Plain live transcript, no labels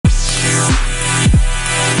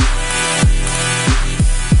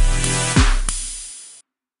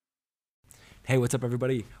Hey, what's up,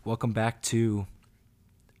 everybody? Welcome back to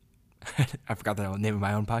I forgot the name of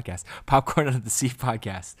my own podcast, Popcorn Under the Sea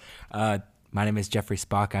podcast. My name is Jeffrey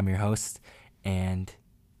Spock. I'm your host, and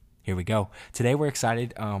here we go. Today we're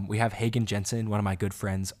excited. We have Hagen Jensen, one of my good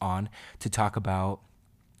friends, on to talk about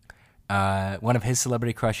one of his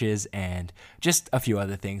celebrity crushes and just a few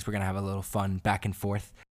other things. We're gonna have a little fun back and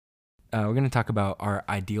forth. We're gonna talk about our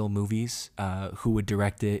ideal movies, who would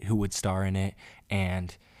direct it, who would star in it,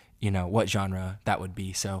 and what genre that would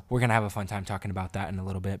be. So we're gonna have a fun time talking about that in a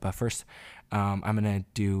little bit. But first, I'm gonna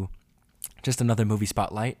do just another movie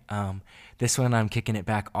spotlight. This one I'm kicking it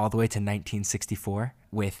back all the way to 1964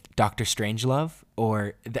 with Dr. Strangelove,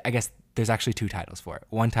 or I guess there's actually two titles for it.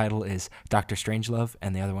 One title is Dr. Strangelove,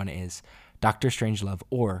 and the other one is Dr. Strangelove,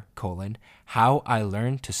 or How I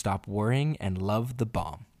Learned to Stop Worrying and Love the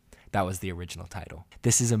Bomb. That was the original title.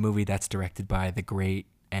 This is a movie that's directed by the great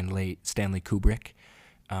and late Stanley Kubrick.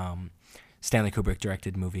 Stanley Kubrick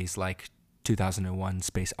directed movies like 2001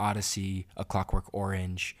 Space Odyssey, A Clockwork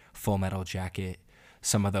Orange, Full Metal Jacket,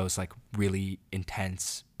 some of those like really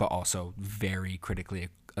intense but also very critically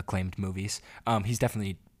acclaimed movies. He's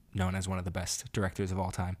definitely known as one of the best directors of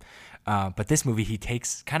all time. But this movie, he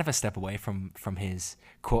takes kind of a step away from his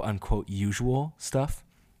quote unquote usual stuff.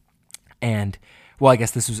 And well, I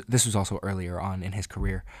guess this was also earlier on in his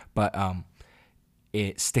career, but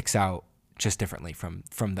it sticks out just differently from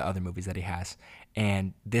the other movies that he has.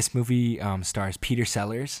 And this movie stars Peter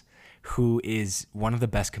Sellers, who is one of the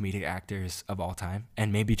best comedic actors of all time,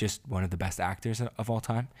 and maybe just one of the best actors of all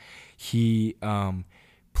time. He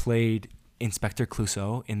played Inspector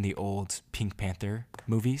Clouseau in the old Pink Panther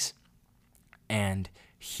movies, and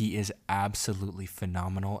he is absolutely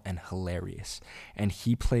phenomenal and hilarious. And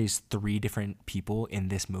he plays three different people in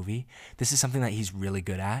this movie. This is something that he's really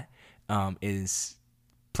good at, is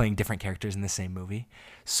playing different characters in the same movie.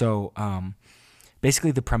 So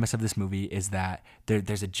basically the premise of this movie is that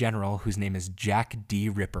there's a general whose name is Jack D.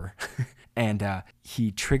 Ripper, and he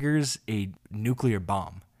triggers a nuclear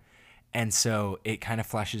bomb. And so it kind of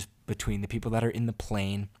flashes between the people that are in the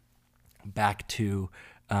plane back to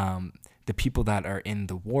the people that are in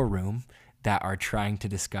the war room that are trying to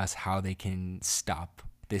discuss how they can stop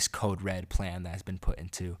this code red plan that has been put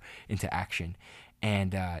into action.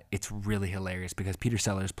 And it's really hilarious because Peter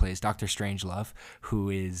Sellers plays Dr. Strangelove,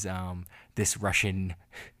 who is this Russian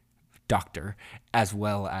doctor, as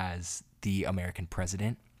well as the American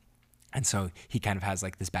president. And so he kind of has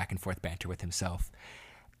like this back and forth banter with himself.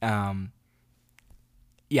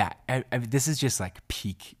 This is just like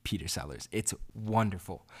peak Peter Sellers. It's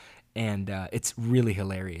wonderful. And it's really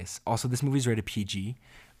hilarious. Also, this movie's rated PG.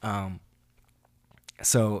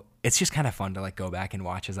 So it's just kind of fun to like go back and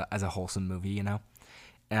watch as a wholesome movie,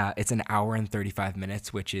 It's an hour and 35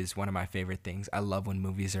 minutes, which is one of my favorite things. I love when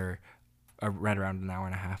movies are right around an hour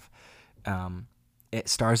and a half. It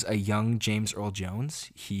stars a young James Earl Jones.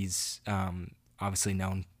 He's obviously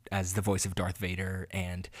known as the voice of Darth Vader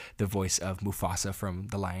and the voice of Mufasa from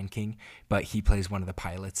The Lion King, but he plays one of the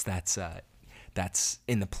pilots that's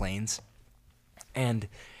in the planes. And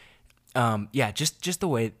just the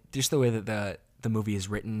way that the movie is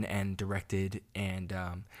written and directed, and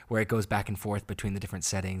where it goes back and forth between the different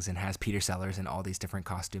settings and has Peter Sellers in all these different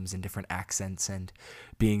costumes and different accents and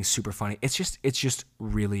being super funny. It's just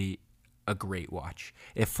really a great watch.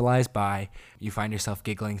 It flies by. You find yourself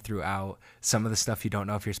giggling throughout. Some of the stuff you don't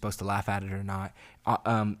know if you're supposed to laugh at it or not.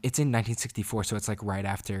 It's in 1964, so it's like right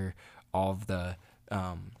after all of the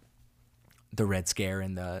Red Scare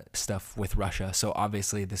and the stuff with Russia. So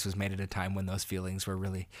obviously this was made at a time when those feelings were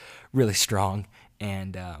really, really strong.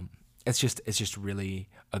 And it's just really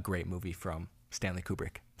a great movie from Stanley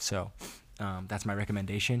Kubrick. So that's my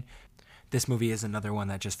recommendation. This movie is another one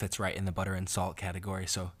that just fits right in the butter and salt category.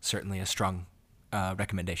 So certainly a strong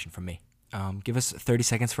recommendation from me. Give us 30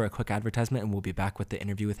 seconds for a quick advertisement, and we'll be back with the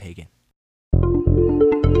interview with Hagen.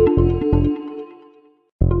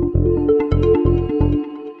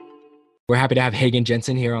 We're happy to have Hagen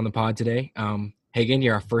Jensen here on the pod today. Hagen,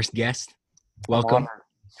 you're our first guest. Welcome.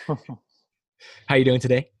 How you doing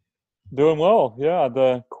today? Doing well. Yeah,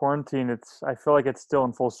 the quarantine, I feel like it's still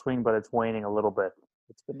in full swing, but it's waning a little bit.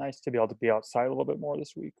 It's been nice to be able to be outside a little bit more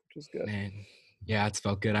this week, which is good. Man, yeah, it's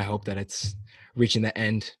felt good. I hope that it's reaching the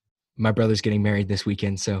end. My brother's getting married this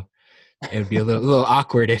weekend, so it would be a little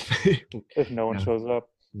awkward if no one shows up.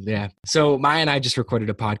 Yeah. So Maya and I just recorded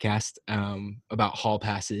a podcast about hall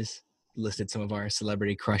passes, listed some of our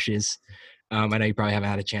celebrity crushes. I know you probably haven't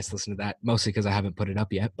had a chance to listen to that, mostly because I haven't put it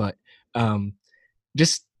up yet. But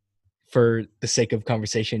just for the sake of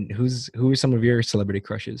conversation, who are some of your celebrity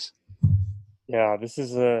crushes? Yeah, this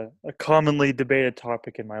is a commonly debated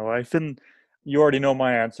topic in my life. And You already know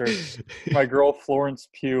my answer. My girl Florence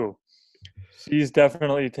Pugh. She's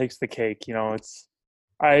definitely takes the cake. It's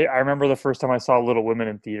I remember the first time I saw Little Women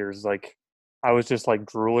in theaters, like I was just like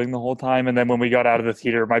drooling the whole time. And then when we got out of the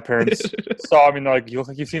theater, my parents saw me and they're like, "You look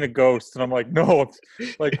like you've seen a ghost." And I'm like, "No,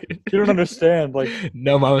 like you don't understand." Like,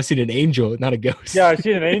 No, Mama seen an angel, not a yeah, ghost. I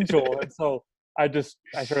seen an angel. And so I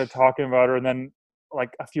started talking about her, and then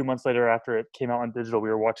like a few months later after it came out on digital, we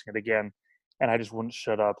were watching it again. And I just wouldn't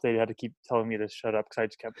shut up. They had to keep telling me to shut up because I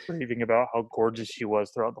just kept raving about how gorgeous she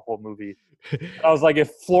was throughout the whole movie. And I was like,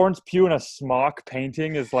 if Florence Pugh in a smock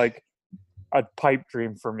painting is like a pipe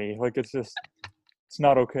dream for me, like it's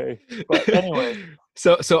not okay. But anyway,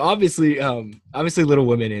 So obviously Little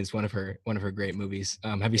Women is one of her great movies.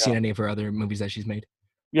 Have you yeah, seen any of her other movies that she's made?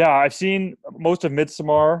 yeah. I've seen most of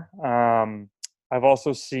Midsommar. I've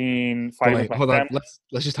also seen But Fighting with wait, My hold on. Family.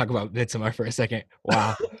 Let's just talk about Midsommar for a second.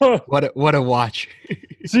 Wow. What a watch.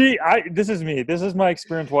 See, this is me. This is my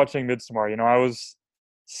experience watching Midsommar. I was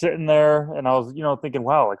sitting there and I was, thinking,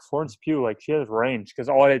 wow, like Florence Pugh, like she has range because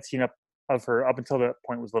all I had seen of her up until that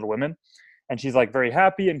point was Little Women, and she's like very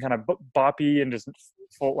happy and kind of boppy and just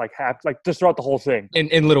full like happy, like just throughout the whole thing.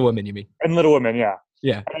 In Little Women, you mean? And Little Women, yeah.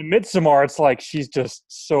 Yeah. And in Midsommar, it's like she's just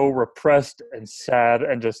so repressed and sad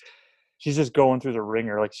and just she's just going through the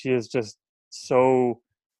ringer. Like she is just so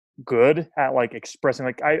good at like expressing.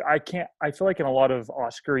 Like I can't. I feel like in a lot of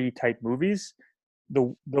Oscar-y type movies,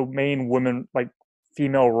 the main woman like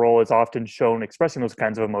female role is often shown expressing those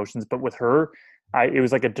kinds of emotions. But with her, it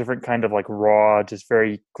was like a different kind of like raw, just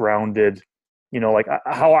very grounded. Like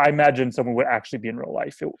how I imagine someone would actually be in real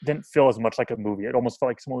life. It didn't feel as much like a movie. It almost felt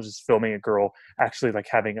like someone was just filming a girl actually like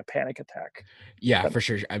having a panic attack. Yeah, But for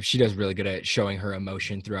sure. She does really good at showing her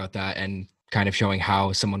emotion throughout that and kind of showing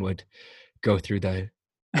how someone would go through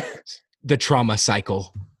the trauma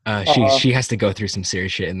cycle. She has to go through some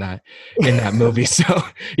serious shit in that movie. So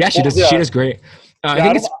yeah, she well, does she yeah, does great. I yeah.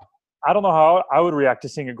 think it's I don't know how I would react to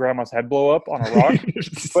seeing a grandma's head blow up on a rock,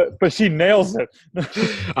 but she nails it.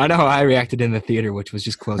 I know how I reacted in the theater, which was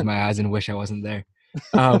just close my eyes and wish I wasn't there.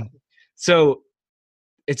 Um, so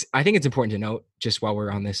I think it's important to note just while we're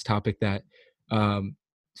on this topic that um,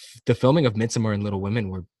 the filming of Midsommar and Little Women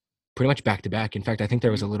were pretty much back to back. In fact, I think there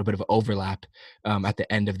was a little bit of overlap at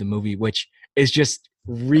the end of the movie, which is just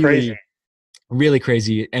Crazy. really, really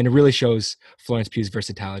crazy, and it really shows Florence Pugh's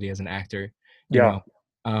versatility as an actor. You Yeah. know,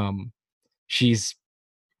 um, she's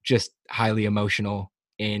just highly emotional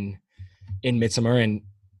in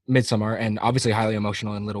Midsommar, and obviously highly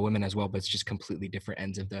emotional in Little Women as well. But it's just completely different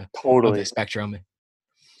ends of the Totally. spectrum.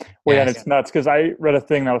 Well, yeah, Yeah, and it's nuts because I read a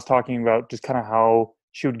thing that was talking about just kind of how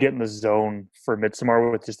she would get in the zone for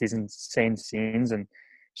Midsommar with just these insane scenes, and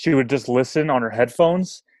she would just listen on her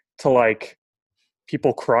headphones to like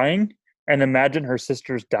people crying and imagine her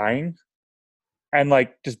sisters dying and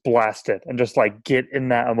like just blast it and just like get in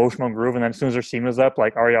that emotional groove. And then as soon as her scene was up,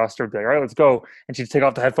 like Ari Aster would be like, "All right, let's go," and she'd take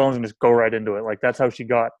off the headphones and just go right into it. Like that's how she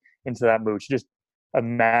got into that mood. She just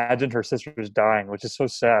imagined her sisters dying, which is so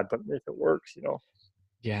sad, but if it works.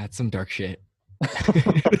 yeah, it's some dark shit.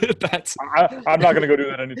 That's I'm not going to go do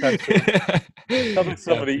that anytime soon. Sounds like yeah,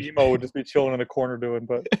 somebody emo would just be chilling in a corner doing,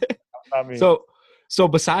 but not me. so so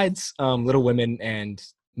besides Little Women and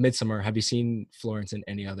Midsummer, have you seen Florence in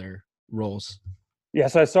any other roles? Yeah,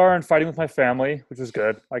 so I saw her in Fighting with My Family, which was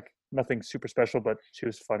good. Like nothing super special, but she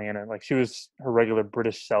was funny in it. Like she was her regular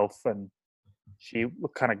British self, and she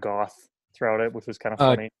looked kind of goth throughout it, which was kind of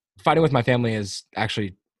Uh, funny. Fighting with My Family is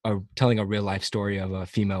actually telling a real life story of a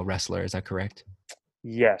female wrestler. Is that correct?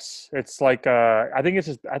 Yes, it's like I think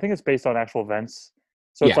it's based on actual events.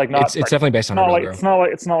 So it's Yeah, like not it's like definitely based on a real girl.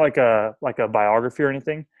 it's not like a biography or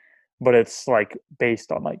anything, but it's like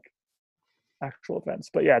based on like actual events.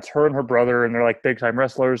 But yeah, it's her and her brother, and they're like big time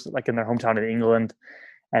wrestlers, like in their hometown in England.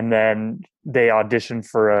 And then they audition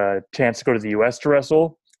for a chance to go to the U.S. to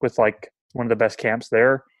wrestle with like one of the best camps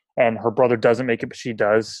there. And her brother doesn't make it, but she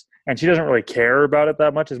does, and she doesn't really care about it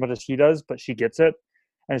that much as she does, but she gets it.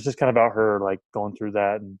 And it's just kind of about her like going through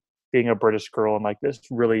that and being a British girl in like this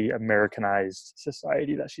really Americanized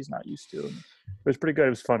society that she's not used to. And it was pretty good.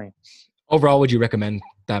 It was funny. Overall, would you recommend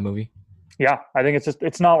that movie? Yeah, I think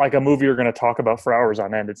it's not like a movie you're going to talk about for hours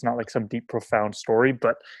on end. It's not like some deep, profound story,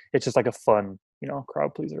 but it's just like a fun,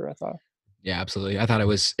 crowd pleaser. I thought. Yeah, absolutely. I thought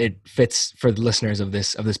it fits for the listeners of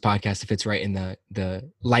this podcast. It fits right in the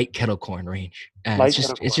light kettle corn range. Light It's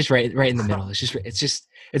metaphor. just right in the middle.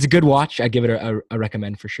 It's a good watch. I give it a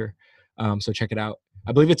recommend for sure. So check it out.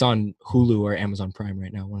 I believe it's on Hulu or Amazon Prime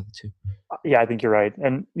right now, one of the two. Yeah, I think you're right.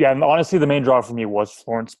 And yeah, and honestly, the main draw for me was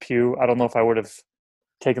Florence Pugh. I don't know if I would have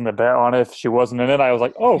taken the bet on it if she wasn't in it. I was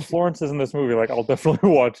like, oh, Florence is in this movie. Like, I'll definitely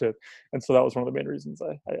watch it. And so that was one of the main reasons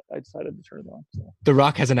I decided to turn it on. So. The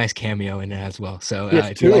Rock has a nice cameo in it as well. So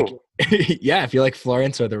Yes, if you like, too. yeah, if you like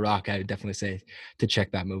Florence or The Rock, I would definitely say to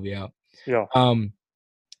check that movie out. Yeah.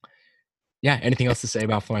 Yeah. Anything else to say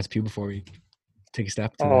about Florence Pugh before we take a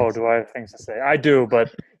step to the Oh, next? do I have things to say? I do,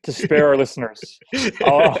 but to spare our listeners,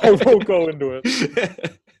 I won't go into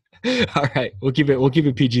it. All right, we'll keep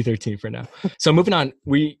it PG-13 for now. So moving on,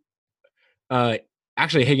 we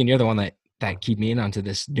actually, Hagen, you're the one that keyed me in onto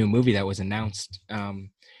this new movie that was announced.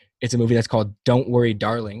 It's a movie that's called Don't Worry,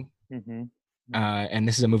 Darling. Mm-hmm. And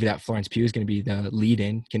this is a movie that Florence Pugh is going to be the lead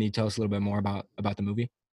in. Can you tell us a little bit more about the movie?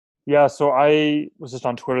 Yeah, so I was just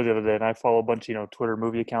on Twitter the other day, and I follow a bunch of Twitter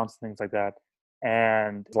movie accounts and things like that,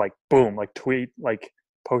 and like boom, like tweet, like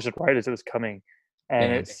posted right as it was coming,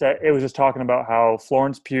 and Yeah. it was just talking about how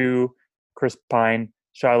Florence Pugh, Chris Pine,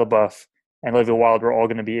 Shia LaBeouf, and Olivia Wilde were all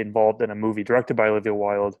going to be involved in a movie directed by Olivia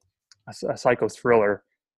Wilde, a psycho thriller,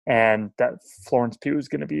 and that Florence Pugh is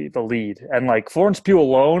going to be the lead, and like Florence Pugh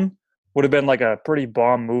alone would have been like a pretty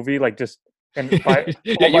bomb movie, like just and Yeah,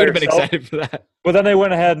 you would have been excited for that. But then they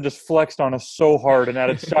went ahead and just flexed on us so hard and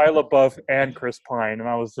added Shia LaBeouf and Chris Pine, and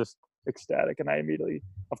I was just ecstatic. And I immediately,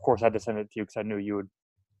 of course, had to send it to you because I knew you would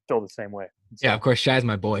feel the same way. So, yeah, of course, Shia's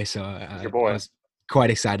my boy, so your boy. I was quite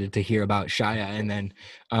excited to hear about Shia. And then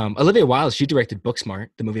Olivia Wilde, she directed Booksmart,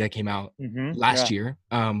 the movie that came out last year,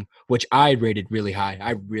 which I rated really high.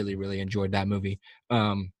 I really, really enjoyed that movie.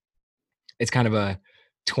 It's kind of a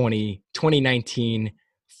 2019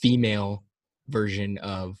 female version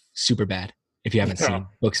of Superbad. If you haven't seen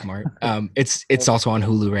Booksmart, it's also on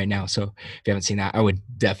Hulu right now. So if you haven't seen that, I would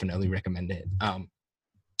definitely recommend it.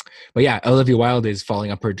 But yeah, Olivia Wilde is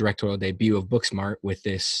following up her directorial debut of Booksmart with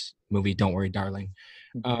this movie, Don't Worry, Darling.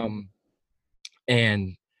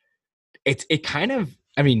 And it kind of,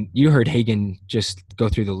 I mean, you heard Hagen just go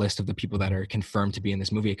through the list of the people that are confirmed to be in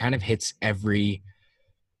this movie. It kind of hits every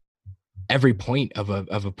point of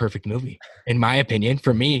a perfect movie, in my opinion.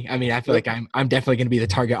 For me, I mean, I feel like I'm definitely going to be the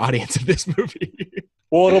target audience of this movie.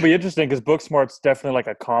 Well, it'll be interesting because Booksmart's definitely like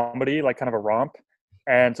a comedy, like kind of a romp,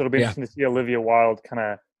 and so it'll be interesting to see Olivia Wilde kind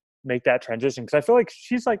of make that transition because I feel like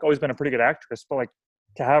she's like always been a pretty good actress, but like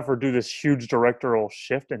to have her do this huge directorial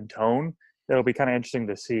shift in tone, that'll be kind of interesting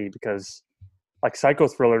to see because like psycho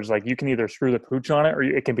thrillers, like you can either screw the pooch on it or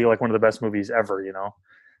it can be like one of the best movies ever,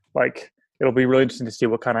 like. It'll be really interesting to see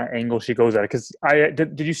what kind of angle she goes at it. Because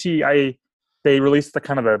did you see they released the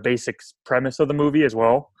kind of the basic premise of the movie as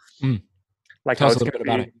well, like Tell how us it's a little bit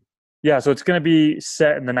about it. Yeah, so it's going to be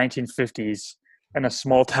set in the 1950s in a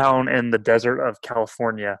small town in the desert of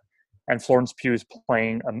California, and Florence Pugh is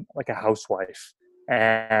playing like a housewife,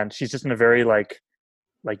 and she's just in a very like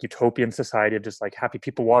utopian society of just like happy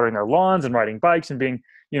people watering their lawns and riding bikes and being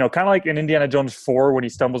kind of like in Indiana Jones 4 when he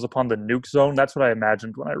stumbles upon the nuke zone. That's what I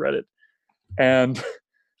imagined when I read it. And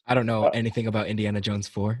I don't know anything about Indiana Jones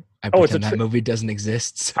 4. I it's pretend that movie doesn't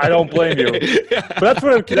exist. So. I don't blame you. But that's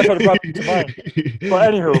what it brought to mind.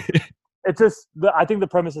 But anywho, it's just I think the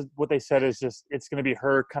premise is what they said is just it's going to be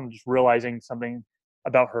her kind of just realizing something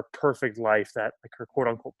about her perfect life, that like her quote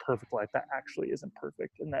unquote perfect life that actually isn't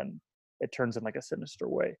perfect, and then it turns in like a sinister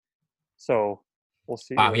way. So we'll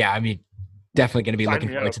see. Wow, yeah, I mean, definitely going to be looking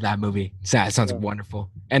forward to that movie. So it sounds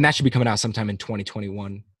wonderful, and that should be coming out sometime in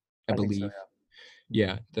 2021. I believe. So,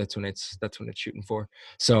 yeah, that's when it's shooting for.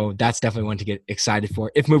 So that's definitely one to get excited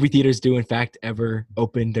for. If movie theaters do in fact ever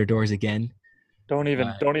open their doors again, don't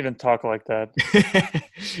even talk like that.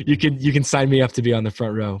 you can sign me up to be on the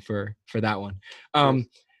front row for that one.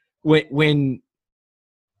 When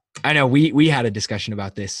I know we had a discussion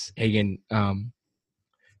about this, Hagen,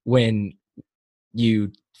 when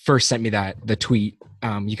you first sent me the tweet,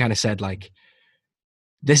 you kind of said like,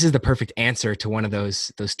 this is the perfect answer to one of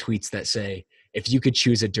those tweets that say, if you could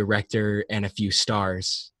choose a director and a few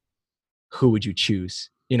stars, who would you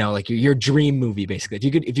choose? Like your dream movie, basically.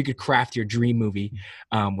 If you could craft your dream movie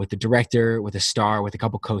with the director, with a star, with a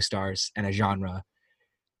couple co-stars, and a genre,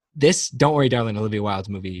 this Don't Worry, Darling, Olivia Wilde's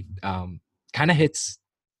movie kind of hits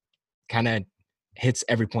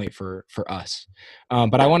every point for us.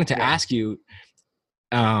 But I wanted to ask you,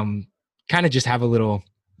 kind of just have a little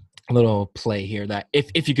play here, that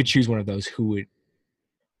if you could choose one of those,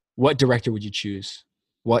 what director would you choose?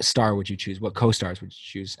 What star would you choose? What co-stars would you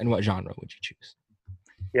choose? And what genre would you choose?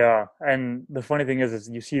 Yeah, and the funny thing is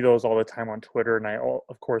you see those all the time on Twitter, and I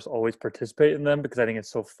of course always participate in them because I think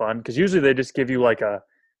it's so fun. Because usually they just give you like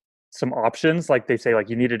some options, like they say like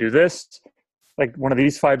you need to do this, like one of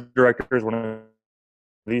these 5 directors, one of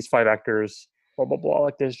these 5 actors, blah blah blah,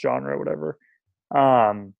 like this genre, whatever.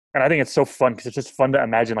 And I think it's so fun because it's just fun to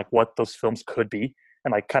imagine like what those films could be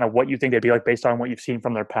and like kind of what you think they'd be like based on what you've seen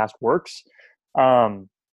from their past works. Um,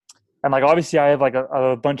 and like obviously I have like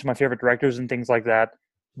a bunch of my favorite directors and things like that.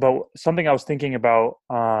 But something I was thinking about,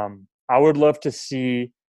 I would love to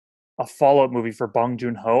see a follow-up movie for Bong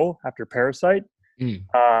Joon-ho after Parasite,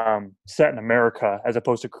 Mm. set in America as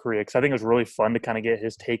opposed to Korea. Because I think it was really fun to kind of get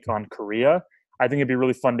his take on Korea. I think it'd be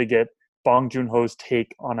really fun to get Bong Joon-ho's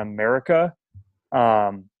take on America,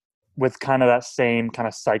 um, with kind of that same kind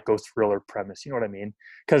of psycho thriller premise. You know what I mean?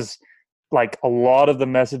 Because like a lot of the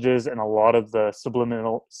messages and a lot of the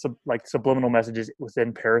subliminal messages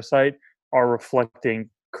within Parasite are reflecting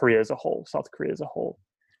Korea as a whole, South Korea as a whole.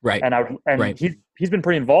 Right. And Right. he's been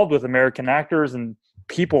pretty involved with American actors and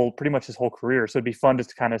people pretty much his whole career. So it'd be fun just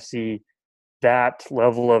to kind of see that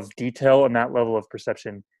level of detail and that level of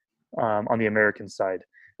perception, on the American side.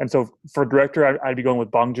 And so for director, I'd be going with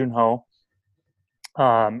Bong Joon-ho,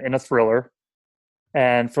 in a thriller.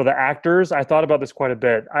 And for the actors, I thought about this quite a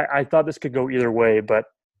bit. I thought this could go either way, but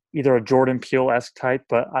either a Jordan Peele-esque type,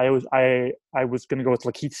 but I was going to go with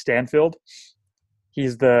Lakeith Stanfield.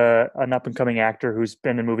 He's an up and coming actor who's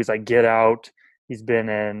been in movies like Get Out. He's been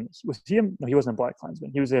in no, he wasn't in Black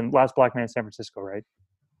Klansman. He was in Last Black Man in San Francisco, right?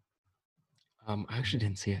 I actually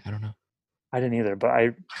didn't see it. I don't know. I didn't either, but I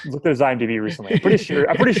looked at his IMDb recently. I'm pretty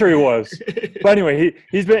sure he was. But anyway,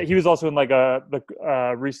 he was also in like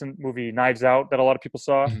the recent movie Knives Out that a lot of people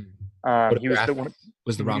saw. Mhm. He was Photograph the one.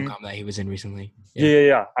 was the Mhm. rom-com that he was in recently.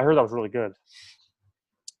 Yeah. I heard that was really good.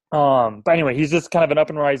 But anyway, he's just kind of an up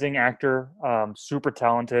and rising actor, super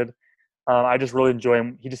talented. I just really enjoy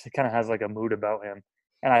him. He just kind of has like a mood about him,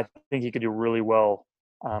 and I think he could do really well,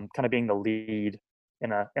 kind of being the lead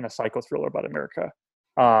in a psycho thriller about America.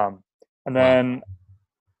 Um, and Wow. then,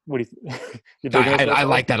 what do you you digging this so I far?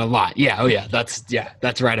 like that a lot. Yeah. Oh yeah.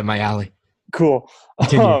 That's right in my alley. Cool.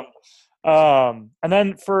 Continue. And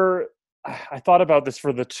then I thought about this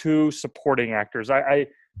for the two supporting actors. I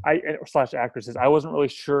slash actresses. I wasn't really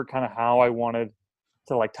sure kind of how I wanted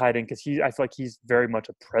to like tie it in because I feel like he's very much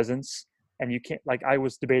a presence, and you can't like I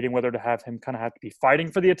was debating whether to have him kind of have to be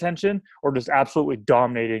fighting for the attention or just absolutely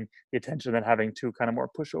dominating the attention, and having two kind of more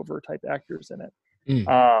pushover type actors in it.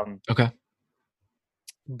 Mm. Okay.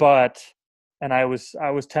 But and I was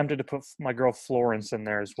tempted to put my girl Florence in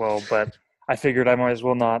there as well, but I figured I might as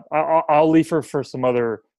well not. I'll leave her for some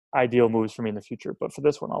other ideal moves for me in the future, but for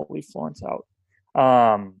this one, I'll leave Florence out.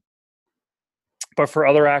 But for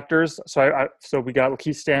other actors, so we got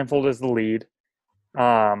Lakeith Stanfield as the lead,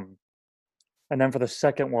 um, and then for the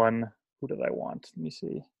second one, who did I want? Let me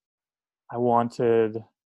see.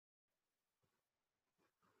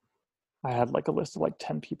 I had like a list of like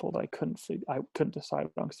 10 people that I couldn't decide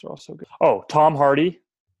on because they're all so good. Oh, Tom Hardy.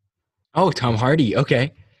 Oh, Tom Hardy.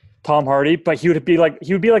 Okay. Tom Hardy, but he would be like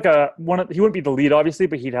he wouldn't be the lead obviously,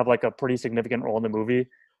 but he'd have like a pretty significant role in the movie,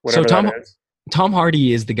 So whatever that is. Tom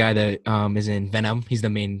Hardy is the guy that is in Venom. He's the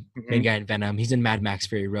main Hmm. guy in Venom. He's in Mad Max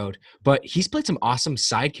Fury Road. But he's played some awesome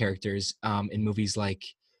side characters in movies like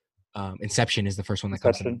Inception is the first one that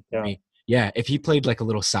comes to Inception, yeah, me. Yeah, if he played like a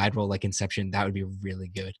little side role like Inception, that would be really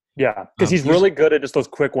good. yeah, because he's He's really good at just those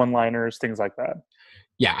quick one-liners, things like that.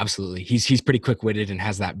 Yeah, absolutely. He's pretty quick-witted and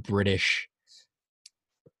has that British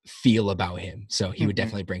feel about him. So he would Hmm.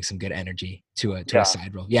 definitely bring some good energy to a Yeah,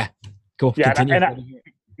 side role. Yeah. Cool. yeah, Continue.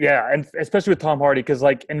 yeah, and especially with Tom Hardy, because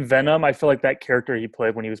like in Venom, I feel like that character he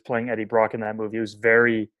played when he was playing Eddie Brock in that movie was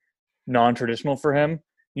very non-traditional for him.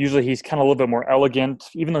 Usually, he's kind of a little bit more elegant,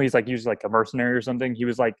 even though he's like usually like a mercenary or something. He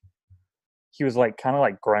was like kind of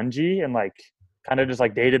like grungy and like kind of just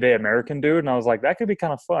like day-to-day American dude. And I was like, that could be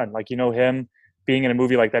kind of fun. Like, him being in a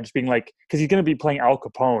movie like that, just being like, because he's going to be playing Al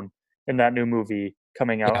Capone in that new movie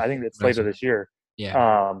coming out. Yeah. I think it's Nice later one. this year.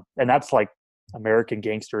 Yeah. And that's like American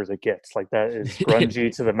gangster as it gets. Like that is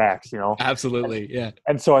grungy to the max. And, Absolutely. Yeah.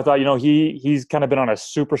 and so I thought, he's kind of been on a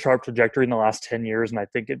super sharp trajectory in the last 10 years. And I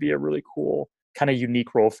think it'd be a really cool, kind of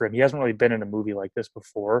unique role for him. He hasn't really been in a movie like this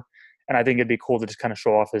before. And I think it'd be cool to just kind of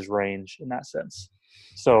show off his range in that sense.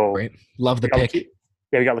 So Great. Love the pick.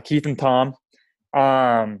 We got Lakeith and Tom.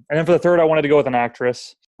 And then for the third, I wanted to go with an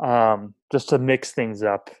actress, just to mix things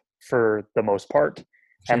up for the most part.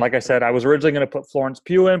 Sure. And like I said, I was originally going to put Florence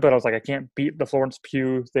Pugh in, but I was like, I can't beat the Florence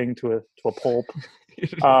Pugh thing to a pulp.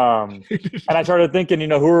 And I started thinking,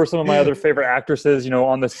 who are some of my other favorite actresses,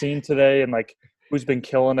 on the scene today, and like who's been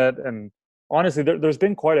killing it. And honestly, there's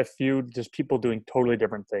been quite a few just people doing totally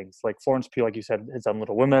different things. Like Florence Pugh, like you said, has done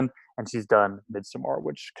Little Women, and she's done Midsommar,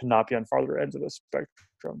 which could not be on farther ends of the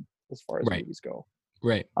spectrum as far as Right. movies go.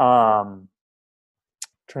 Right. Trying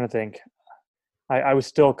to think. I was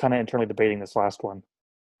still kind of internally debating this last one.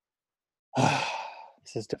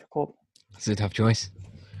 This is difficult. It's a tough choice.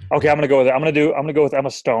 Okay, I'm gonna go with it. I'm gonna go with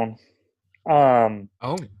Emma Stone. Um,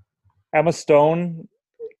 Oh, Emma Stone,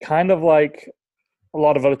 kind of like a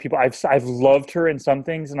lot of other people. I've loved her in some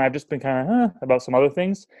things, and I've just been kind of about some other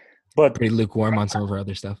things. But pretty lukewarm on some of her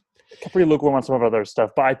other stuff. pretty lukewarm on some of other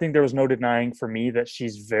stuff. But I think there was no denying for me that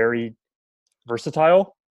she's very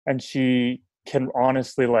versatile, and she can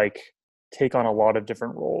honestly like take on a lot of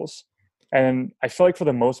different roles. And I feel like for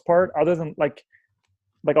the most part, other than like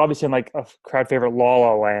obviously in like a crowd favorite La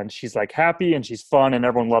La Land, she's like happy and she's fun and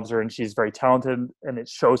everyone loves her and she's very talented and it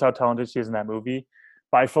shows how talented she is in that movie.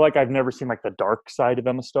 But I feel like I've never seen like the dark side of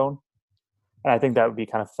Emma Stone. And I think that would be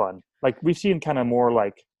kind of fun. Like we've seen kind of more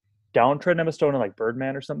like downtrend Emma Stone in like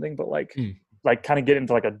Birdman or something, but like kind of get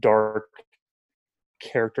into like a dark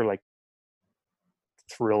character like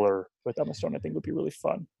thriller with Emma Stone, I think would be really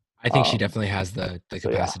fun. I think she definitely has the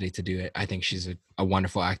capacity to do it. I think she's a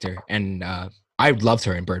wonderful actor, and I loved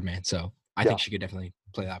her in Birdman, so I think she could definitely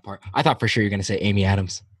play that part. I thought for sure you're going to say Amy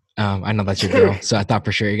Adams. I know that's your girl, so I thought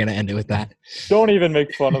for sure you're going to end it with that. Don't even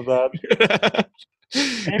make fun of that.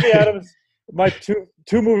 Amy Adams, my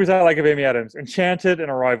two movies I like of Amy Adams, Enchanted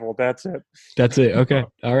and Arrival. That's it. That's it. Okay.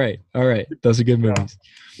 All right. Those are good movies.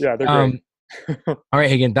 Yeah, they're great. All right,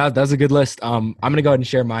 Hagen, that was a good list. I'm going to go ahead and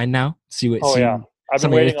share mine now. See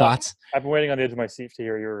some of your thoughts. I've been waiting on the edge of my seat to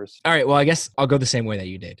hear yours. All right. Well, I guess I'll go the same way that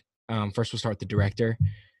you did. First, we'll start with the director.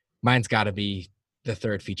 Mine's got to be the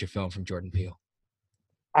third feature film from Jordan Peele.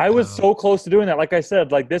 I was so close to doing that. Like I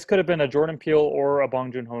said, like this could have been a Jordan Peele or a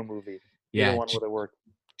Bong Joon-ho movie. Yeah. Either one would have worked.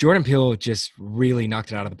 Jordan Peele just really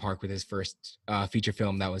knocked it out of the park with his first feature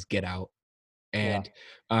film that was Get Out. And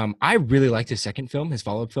I really liked his second film, his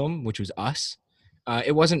follow-up film, which was Us.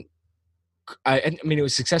 It wasn't I mean, it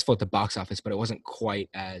was successful at the box office, but it wasn't quite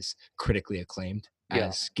as critically acclaimed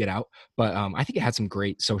as Get Out. But I think it had some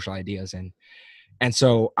great social ideas, and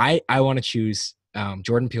so I want to choose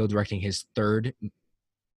Jordan Peele directing his third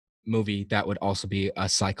movie that would also be a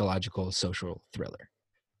psychological social thriller.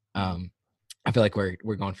 I feel like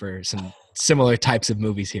we're going for some similar types of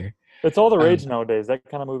movies here. It's all the rage nowadays. That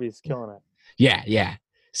kind of movie is killing it. Yeah.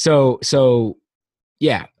 So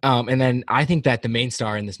yeah. And then I think that the main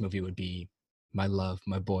star in this movie would be my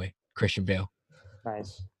boy, Christian Bale.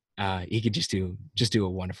 Nice. He could just do a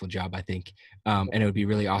wonderful job, I think. And it would be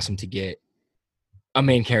really awesome to get a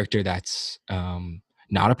main character that's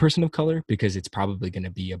not a person of color, because it's probably going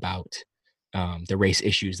to be about the race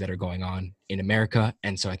issues that are going on in America.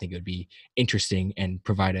 And so I think it would be interesting and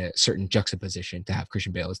provide a certain juxtaposition to have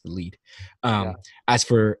Christian Bale as the lead. As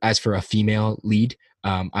for a female lead,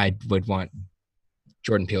 I would want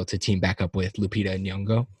Jordan Peele to team back up with Lupita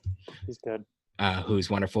Nyong'o. He's good. Who's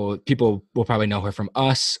wonderful. People will probably know her from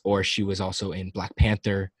Us, or she was also in Black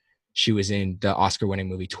Panther. She was in the Oscar-winning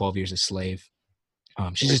movie 12 Years a Slave.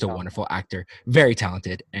 She's just a wonderful actor, very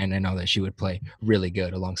talented, and I know that she would play really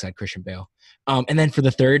good alongside Christian Bale. And then for the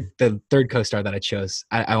third co-star that I chose,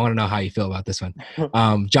 I want to know how you feel about this one.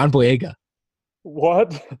 John Boyega.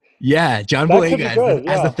 What? Yeah, John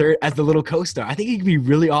Boyega as the little co-star. I think he could be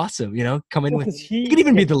really awesome. You know, come in with he could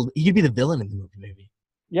even be the villain in the movie, maybe.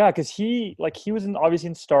 Yeah, because he was obviously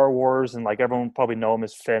in Star Wars, and like everyone probably know him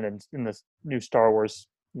as Finn in the new Star Wars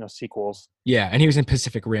sequels. Yeah, and he was in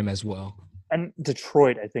Pacific Rim as well. And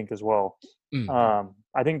Detroit, I think, as well.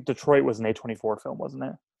 I think Detroit was an A24 film, wasn't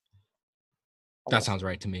it? That sounds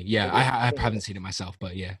right to me. Yeah, I haven't seen it myself,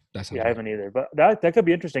 but yeah, that sounds right. I haven't either. But that could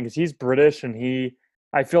be interesting because he's British, and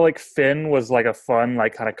I feel like Finn was like a fun,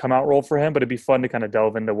 like kind of come out role for him, but it'd be fun to kind of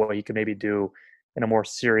delve into what he could maybe do in a more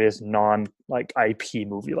serious, non-like IP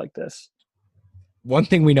movie like this. One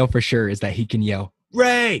thing we know for sure is that he can yell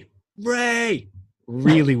 "Ray, Ray"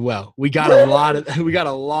 really well. We got a lot of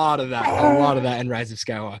that in Rise of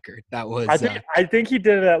Skywalker. That was I think he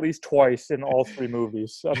did it at least twice in all three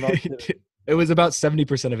movies. I'm not kidding. It was about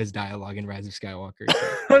 70% of his dialogue in Rise of Skywalker.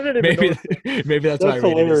 So maybe that's why I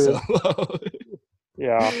rated it so low.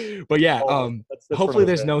 Yeah. But yeah, hopefully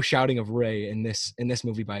there's no shouting of Rey in this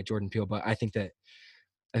movie by Jordan Peele. But I think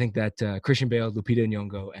that Christian Bale, Lupita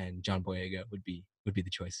Nyong'o, and John Boyega would be the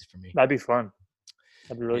choices for me. That'd be fun.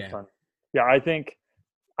 That'd be really fun. Yeah,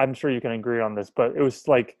 I'm sure you can agree on this, but it was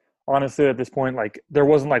like, honestly, at this point, like there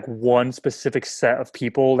wasn't like one specific set of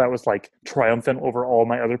people that was like triumphant over all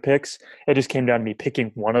my other picks. It just came down to me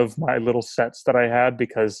picking one of my little sets that I had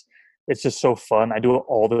because it's just so fun. I do it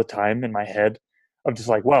all the time in my head. I'm just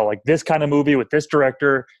like, well, like this kind of movie with this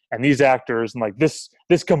director and these actors and like this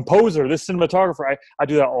composer, this cinematographer. I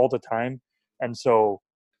do that all the time. And so,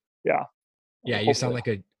 yeah. Yeah, you sound like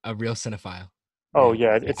a real cinephile. Oh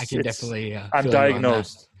yeah, I can definitely. I'm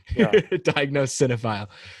diagnosed. Yeah. Diagnosed cinephile.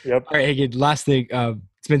 Yep. All right, Hagen, last thing.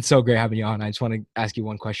 It's been so great having you on. I just want to ask you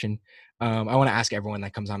one question. I want to ask everyone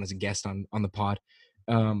that comes on as a guest on the pod.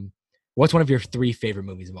 What's one of your 3 favorite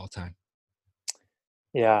movies of all time?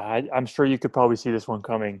 Yeah, I'm sure you could probably see this one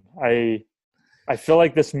coming. I feel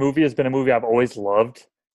like this movie has been a movie I've always loved,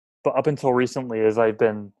 but up until recently, as I've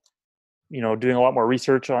been, doing a lot more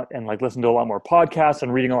research on, and like listening to a lot more podcasts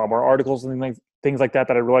and reading a lot more articles and things like that,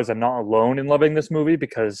 that I realized I'm not alone in loving this movie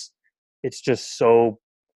because it's just so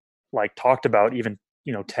like talked about even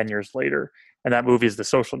 10 years later. And that movie is The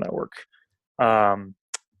Social Network,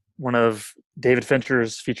 one of David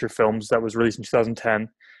Fincher's feature films that was released in 2010.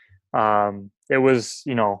 It was,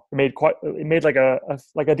 it made like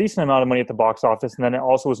a decent amount of money at the box office, and then it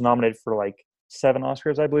also was nominated for like 7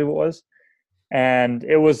 Oscars, I believe it was. And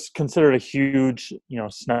it was considered a huge,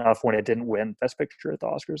 snuff when it didn't win Best Picture at the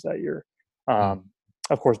Oscars that year.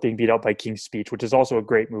 Of course, being beat out by King's Speech, which is also a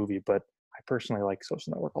great movie, but I personally like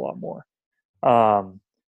Social Network a lot more.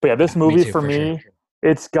 But yeah, this movie for me, sure.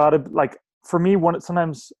 It's got to like for me.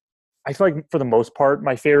 Sometimes I feel like for the most part,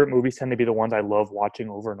 my favorite movies tend to be the ones I love watching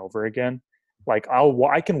over and over again. Like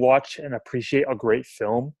I can watch and appreciate a great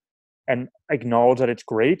film and acknowledge that it's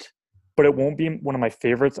great, but it won't be one of my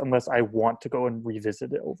favorites unless I want to go and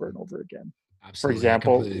revisit it over and over again. Absolutely. For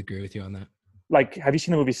example, I completely agree with you on that. Like, have you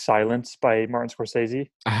seen the movie Silence by Martin Scorsese?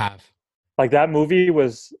 I have. Like, that movie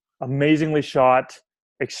was amazingly shot,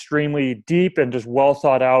 extremely deep and just well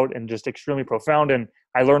thought out and just extremely profound. And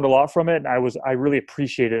I learned a lot from it. And I really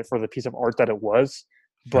appreciated it for the piece of art that it was.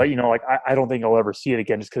 But, I don't think I'll ever see it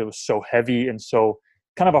again just because it was so heavy and so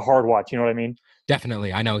kind of a hard watch. You know what I mean?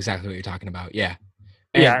 Definitely. I know exactly what you're talking about. Yeah.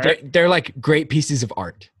 And they're like great pieces of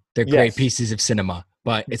art. They're great pieces of cinema,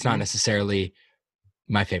 but it's not necessarily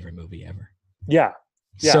my favorite movie ever. Yeah.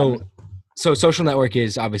 So Social Network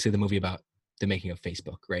is obviously the movie about the making of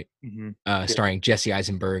Facebook, right? Mm-hmm. Starring Jesse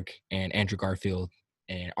Eisenberg and Andrew Garfield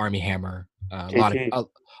and Armie Hammer. A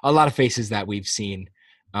lot of faces that we've seen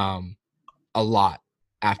a lot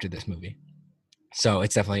after this movie. So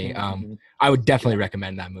it's definitely I would definitely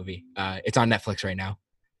recommend that movie. It's on Netflix right now.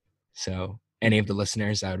 So any of the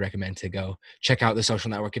listeners, I would recommend to go check out The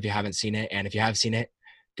Social Network if you haven't seen it. And if you have seen it,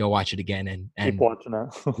 go watch it again and keep watching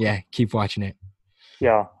it. Yeah, keep watching it.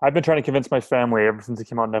 Yeah, I've been trying to convince my family ever since it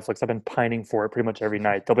came out on Netflix. I've been pining for it pretty much every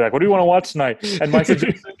night. They'll be like, "What do you want to watch tonight?" And my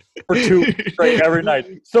suggestion for 2 weeks straight every night: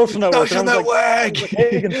 Social Network. Social Network.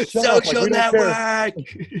 Social Network.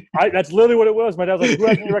 That's literally what it was. My dad was like, "Who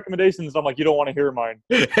has any recommendations?" I'm like, "You don't want to hear mine."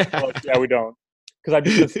 Like, yeah, we don't, because I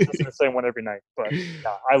just listen to the same one every night. But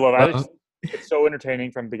yeah, I love it. It's so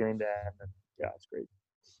entertaining from beginning to end. And yeah, it's great.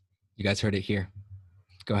 You guys heard it here.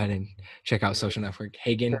 Go ahead and check out Social Network.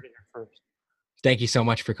 Hagen, thank you so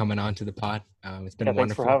much for coming on to the pod. It's been wonderful.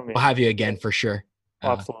 Thanks for having me. We'll have you again for sure.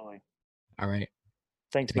 Absolutely. All right.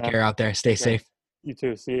 Thanks, man. Take care out there. Stay safe. You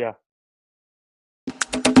too. See ya.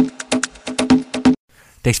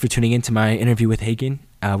 Thanks for tuning in to my interview with Hagen.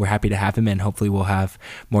 We're happy to have him, and hopefully we'll have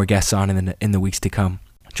more guests on in the weeks to come.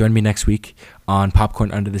 Join me next week on Popcorn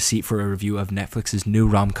Under the Seat for a review of Netflix's new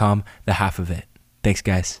rom-com, The Half of It. Thanks,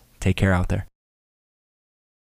 guys. Take care out there.